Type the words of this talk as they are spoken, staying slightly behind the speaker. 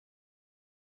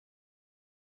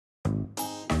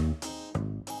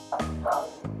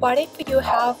What if you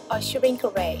have a shrink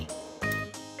ray?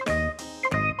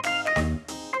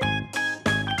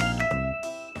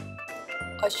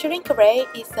 A shrink ray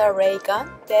is a ray gun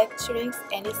that shrinks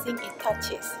anything it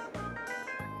touches.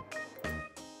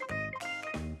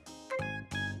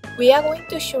 We are going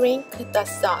to shrink the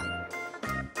sun.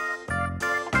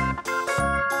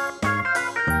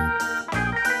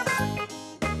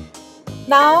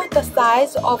 Now the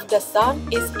size of the sun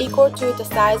is equal to the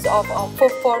size of a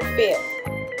football field.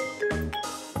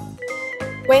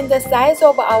 When the size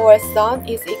of our sun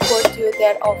is equal to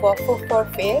that of a football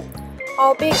field,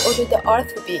 how big would the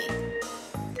earth be?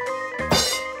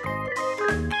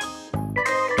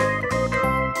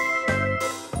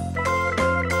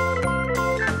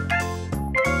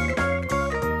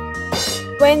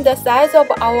 When the size of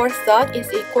our sun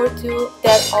is equal to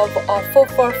that of a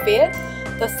football field,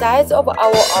 the size of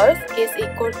our earth is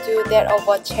equal to that of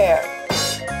a chair.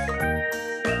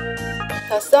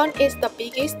 The sun is the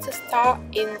biggest star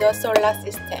in the solar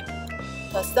system.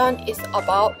 The sun is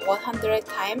about 100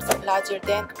 times larger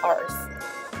than Earth.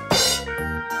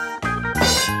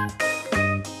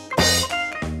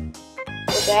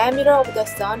 The diameter of the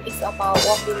sun is about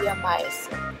 1 billion miles.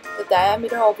 The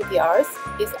diameter of the Earth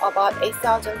is about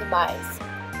 8,000 miles.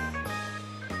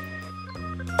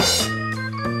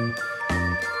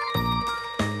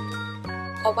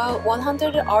 About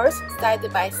 100 Earths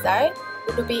side by side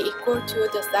would be equal to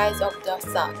the size of the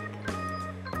sun.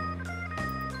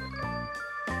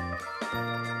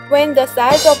 When the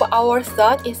size of our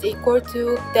sun is equal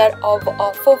to that of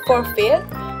a football field,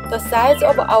 the size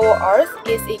of our Earth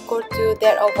is equal to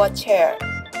that of a chair.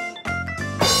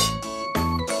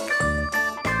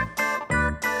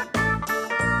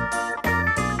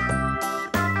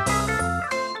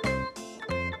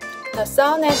 The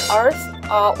sun and Earth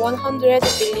are 100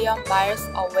 billion miles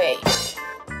away.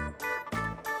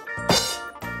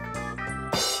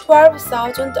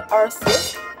 12,000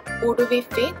 Earths would be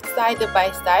fit side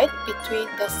by side between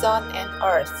the sun and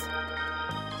Earth.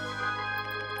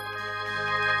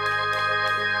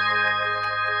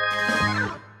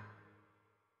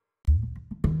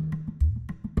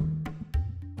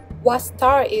 What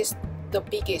star is the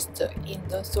biggest in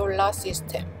the solar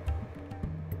system?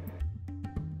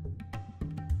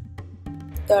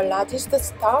 The largest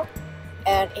star,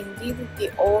 and indeed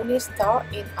the only star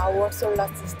in our solar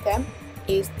system,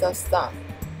 is the Sun.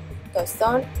 The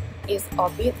Sun is a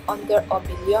bit under a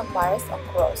billion miles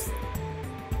across.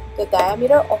 The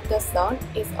diameter of the Sun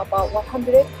is about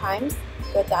 100 times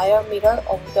the diameter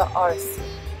of the Earth.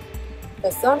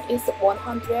 The Sun is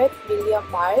 100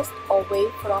 billion miles away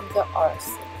from the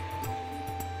Earth.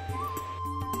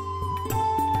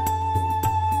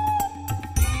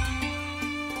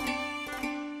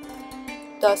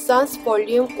 The Sun's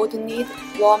volume would need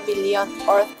 1 billion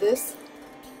Earths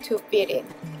to fit in.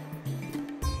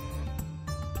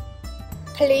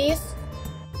 Please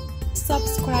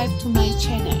subscribe to my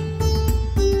channel.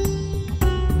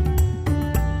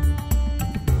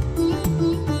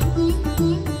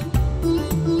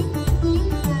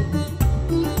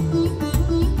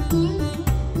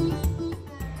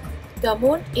 The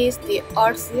Moon is the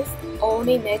Earth's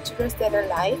only natural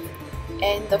satellite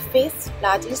and the fifth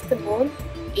largest moon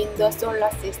in the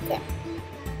solar system.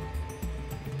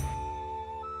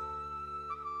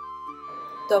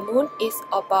 The Moon is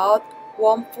about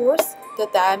 1/4 the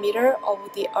diameter of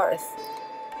the Earth.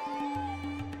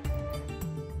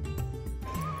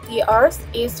 The Earth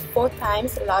is 4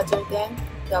 times larger than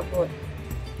the Moon.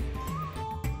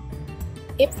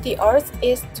 If the Earth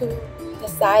is to the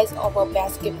size of a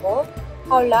basketball,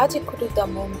 how large could the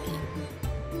Moon be?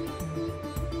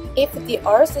 If the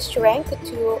Earth shrank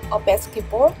to a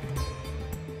basketball,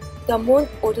 the Moon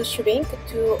would shrink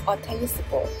to a tennis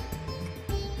ball.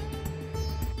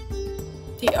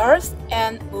 The Earth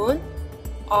and Moon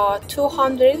are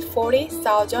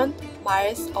 240,000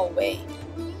 miles away.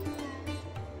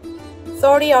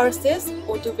 30 Earths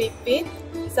would be fit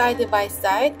side by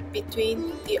side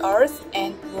between the Earth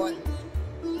and Moon.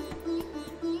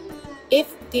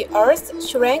 If the Earth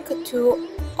shrank to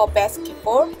a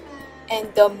basketball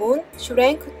and the Moon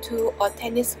shrank to a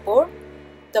tennis ball,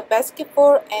 the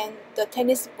basketball and the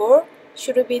tennis ball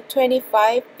should be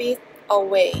 25 feet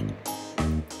away.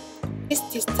 This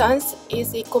distance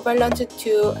is equivalent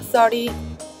to 30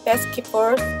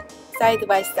 basketballs side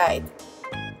by side.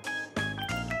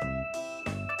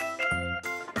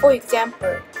 For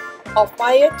example, a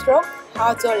fire truck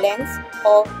has a length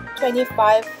of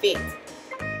 25 feet.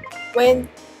 When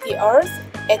the Earth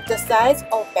at the size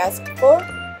of a basketball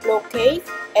locates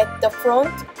at the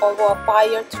front of a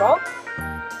fire truck,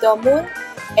 the Moon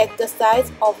at the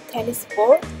size of a tennis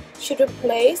ball should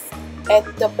place at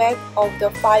the back of the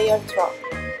fire truck.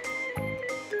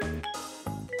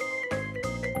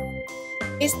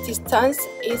 This distance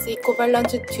is equivalent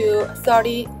to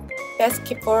 30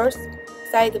 basketballs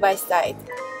side by side.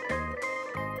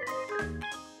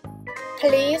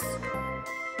 Please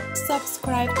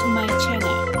subscribe to my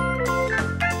channel.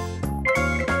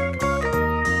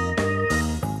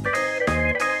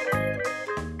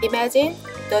 Imagine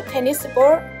the tennis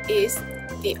ball is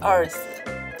the Earth.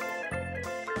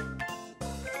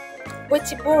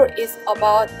 Which ball is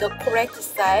about the correct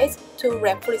size to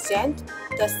represent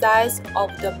the size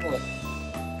of the moon?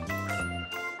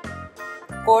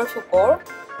 Golf ball,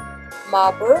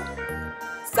 marble,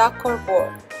 soccer ball.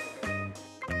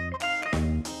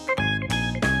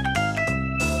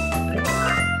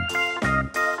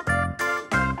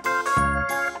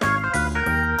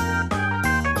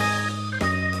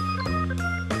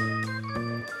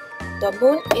 The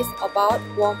moon is about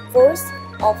 1/4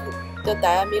 of the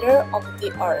diameter of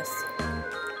the Earth.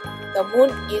 The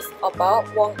moon is about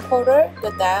 1/4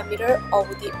 the diameter of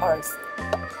the Earth.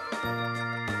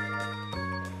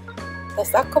 The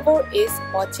soccer ball is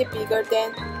much bigger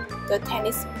than the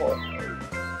tennis ball.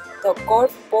 The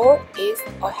golf ball is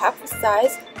a half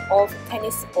size of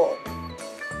tennis ball.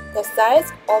 The size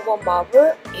of a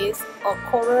marble is a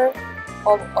quarter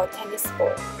of a tennis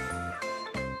ball.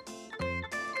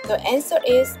 The answer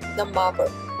is the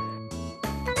marble.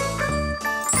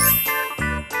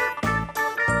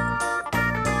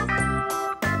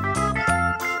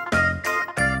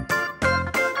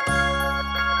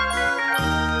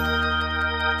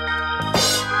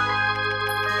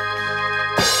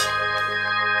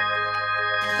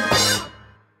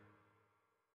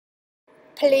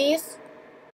 Please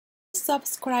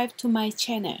subscribe to my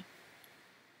channel.